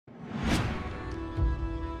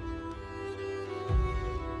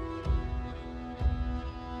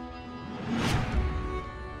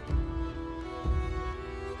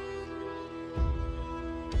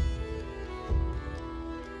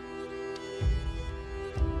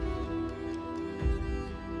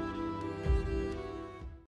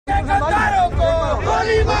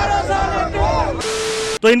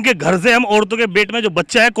तो इनके घर से हम औरतों के पेट में जो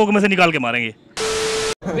बच्चा है कोक में से निकाल के मारेंगे।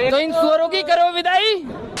 तो इन सुअरों की करो विदाई।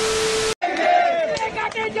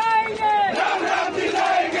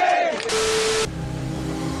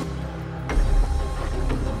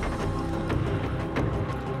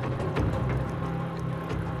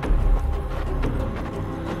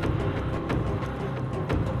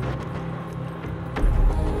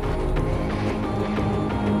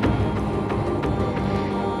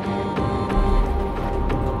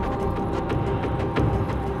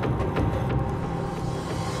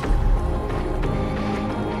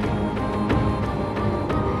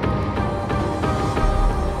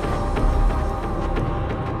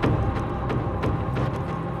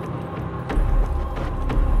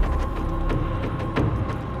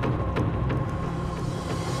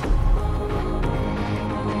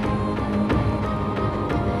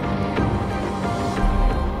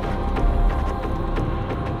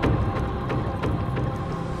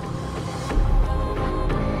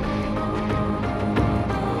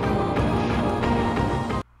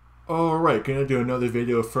 Alright, gonna do another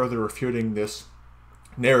video further refuting this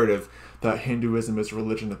narrative that Hinduism is a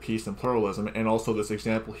religion of peace and pluralism, and also this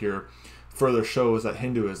example here further shows that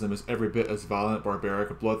Hinduism is every bit as violent,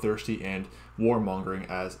 barbaric, bloodthirsty, and warmongering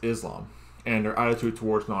as Islam. And their attitude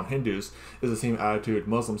towards non-Hindus is the same attitude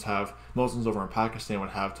Muslims over in Pakistan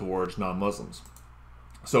would have towards non-Muslims.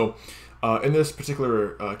 So, in this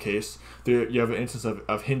particular case, you have an instance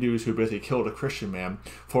of Hindus who basically killed a Christian man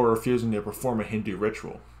for refusing to perform a Hindu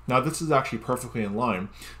ritual. Now, this is actually perfectly in line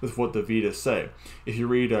with what the Vedas say. If you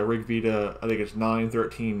read Rig Veda, I think it's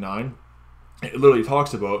 9.13.9, it literally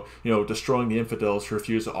talks about, destroying the infidels who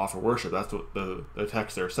refuse to offer worship. That's what the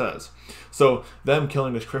text there says. So, them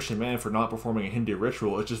killing this Christian man for not performing a Hindu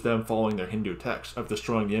ritual is just them following their Hindu text of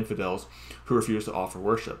destroying the infidels who refuse to offer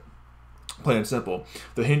worship. Plain and simple,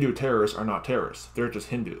 the Hindu terrorists are not terrorists. They're just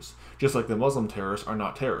Hindus. Just like the Muslim terrorists are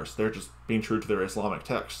not terrorists. They're just being true to their Islamic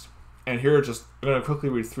text. And here, I'm going to quickly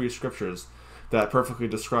read 3 scriptures that perfectly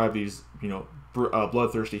describe these,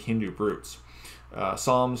 bloodthirsty Hindu brutes.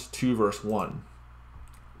 Psalms 2 verse 1.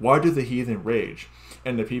 Why do the heathen rage,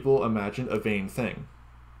 and the people imagine a vain thing?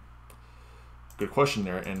 Good question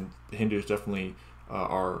there, and the Hindus definitely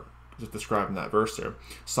are just describing that verse there.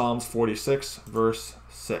 Psalms 46 verse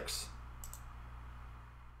 6.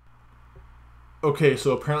 Okay,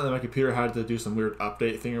 so apparently my computer had to do some weird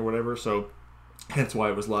update thing or whatever, so hence why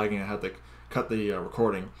it was lagging. I had to cut the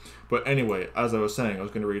recording. But anyway, as I was saying, I was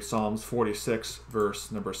going to read Psalms 46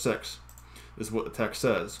 verse number 6. This is what the text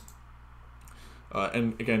says.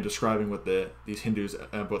 And again, describing what these Hindus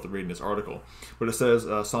about to read in this article. But it says,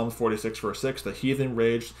 Psalms 46 verse 6, the heathen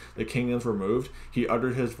raged, the kingdoms were moved, he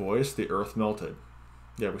uttered his voice, the earth melted.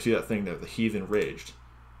 Yeah, we see that thing there, the heathen raged.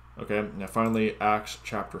 Okay, now finally, Acts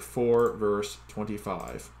chapter 4 verse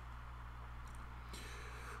 25.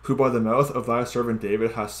 Who by the mouth of thy servant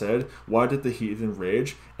David hath said, why did the heathen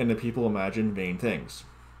rage, and the people imagine vain things?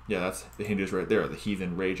 Yeah, that's the Hindus right there, the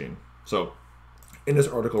heathen raging. So, in this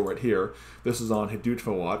article right here, this is on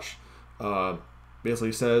Hindutva Watch,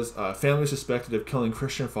 basically says, family suspected of killing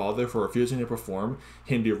Christian father for refusing to perform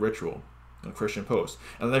Hindu ritual. On Christian Post.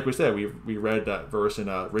 And like we said, we read that verse in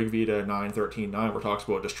Rig Veda 9.13.9 where it talks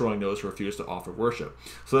about destroying those who refuse to offer worship.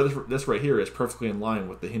 So this right here is perfectly in line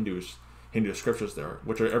with the Hindu scriptures there,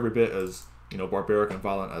 which are every bit as barbaric and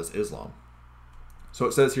violent as Islam. So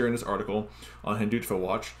it says here in this article on Hindutva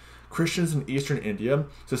Watch, Christians in eastern India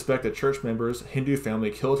suspect a church member's Hindu family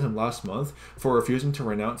killed him last month for refusing to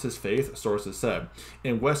renounce his faith, sources said.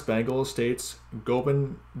 In West Bengal State's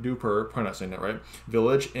Gobindupur, probably not saying that right,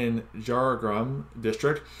 village in Jhargram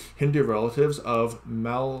district, Hindu relatives of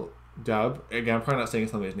Maldab, again I'm probably not saying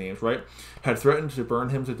some of these names right, had threatened to burn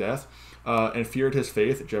him to death and feared his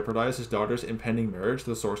faith jeopardized his daughter's impending marriage,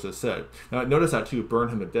 the sources said. Now notice that too, burn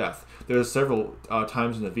him to death. There's several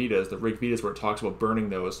times in the Vedas, the Rig Vedas, where it talks about burning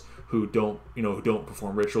those who don't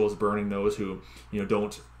perform rituals, burning those who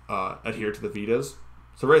don't adhere to the Vedas.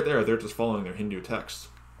 So right there, they're just following their Hindu texts.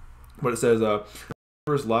 But it says,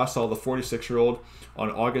 last saw the 46-year-old on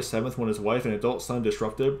August 7th when his wife and adult son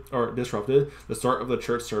disrupted the start of the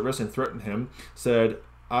church service and threatened him, said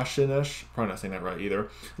Ashinesh, probably not saying that right either,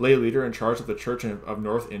 lay leader in charge of the Church of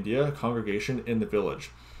North India congregation in the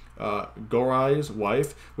village. Gorai's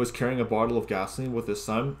wife was carrying a bottle of gasoline with his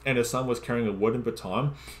son, and his son was carrying a wooden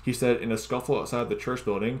baton. He said in a scuffle outside the church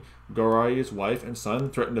building, Gorai's wife and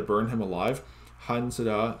son threatened to burn him alive.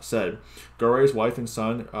 Hansada said Gaurai's wife and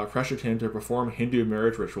son pressured him to perform Hindu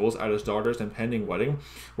marriage rituals at his daughter's impending wedding,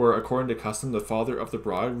 where, according to custom, the father of the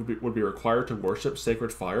bride would be required to worship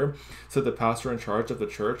sacred fire, said the pastor in charge of the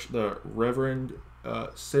church, the Reverend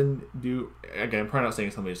Sindhu. Again, I'm probably not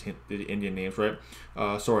saying some of these Indian names right.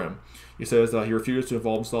 Soram. He says he refused to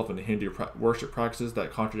involve himself in the Hindu worship practices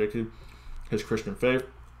that contradicted his Christian faith.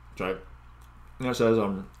 Which and it says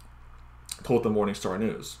told the Morning Star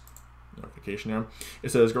News. Notification now.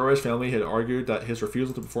 It says Gaurai's family had argued that his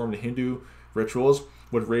refusal to perform the Hindu rituals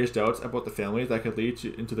would raise doubts about the family that could lead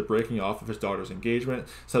into the breaking off of his daughter's engagement,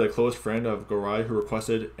 said a close friend of Gaurai who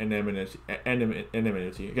requested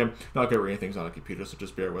anonymity. Again, not good reading things on a computer, so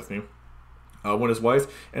just bear with me. When his wife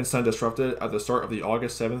and son disrupted at the start of the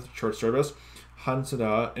August 7th church service,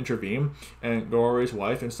 Hansada intervened, and Gaurai's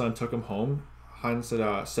wife and son took him home,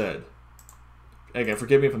 Hansada said. Again,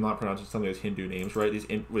 forgive me if I'm not pronouncing some of these Hindu names right,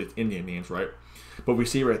 with Indian names right, but we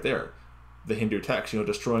see right there the Hindu text,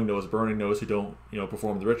 destroying those, burning those who don't,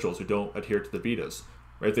 perform the rituals, who don't adhere to the Vedas.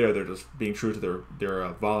 Right there, they're just being true to their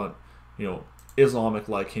violent,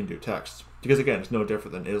 Islamic-like Hindu texts. Because again, it's no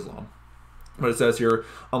different than Islam. But it says here,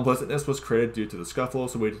 unpleasantness was created due to the scuffle,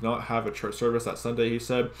 so we did not have a church service that Sunday, he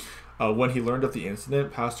said. When he learned of the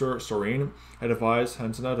incident, Pastor Soren had advised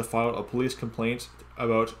Hansana to file a police complaint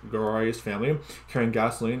about Gaurai's family carrying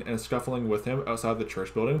gasoline and scuffling with him outside the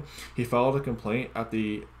church building. He filed a complaint at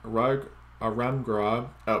the Ramgarh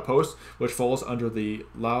outpost, which falls under the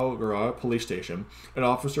Laugara police station. An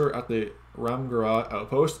officer at the Ramgarh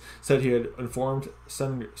outpost said he had informed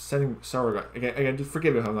Saraga, again, just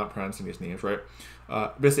forgive me if I'm not pronouncing these names right,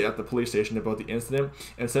 basically at the police station about the incident,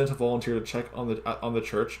 and sent a volunteer to check on the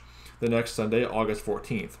church the next Sunday, August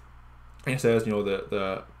 14th. And he says,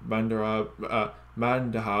 the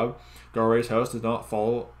Mandahab, Gaurai's house, did not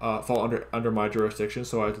fall under my jurisdiction,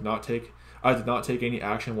 so I did not take any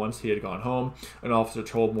action once he had gone home, an officer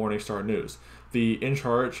told Morning Star News. The in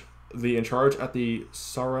charge at the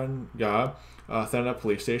Saranga Thana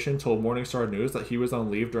police station told Morning Star News that he was on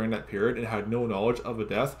leave during that period and had no knowledge of a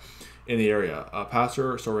death in the area.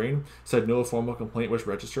 Pastor Soren said no formal complaint was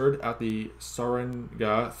registered at the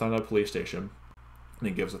Saranga Thana police station. And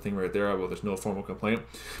he gives a thing right there about there's no formal complaint.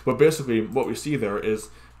 But basically what we see there is,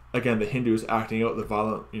 again, the Hindus acting out the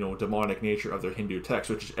violent, demonic nature of their Hindu text,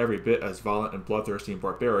 which is every bit as violent and bloodthirsty and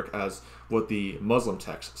barbaric as what the Muslim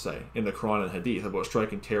texts say in the Quran and Hadith about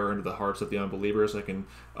striking terror into the hearts of the unbelievers, like in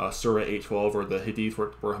Surah 8:12, or the Hadith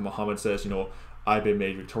where Muhammad says, I've been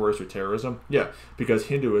made victorious through terrorism. Yeah, because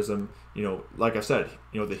Hinduism, like I said,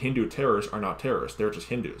 the Hindu terrorists are not terrorists. They're just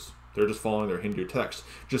Hindus. They're just following their Hindu text.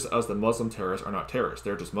 Just as the Muslim terrorists are not terrorists.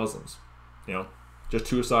 They're just Muslims. Just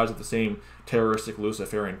two sides of the same terroristic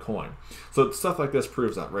Luciferian coin. So stuff like this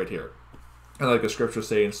proves that right here. And like the scriptures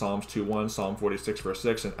say in Psalms 2:1, Psalm 46 verse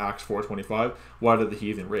 6, and Acts 4:25, why did the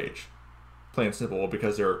heathen rage? Plain and simple,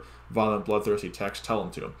 because their violent, bloodthirsty texts tell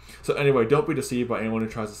them to. So anyway, don't be deceived by anyone who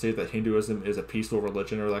tries to say that Hinduism is a peaceful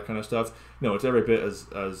religion or that kind of stuff. No, it's every bit as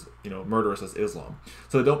murderous as Islam.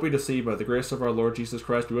 So don't be deceived. By the grace of our Lord Jesus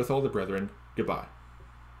Christ, be with all the brethren. Goodbye.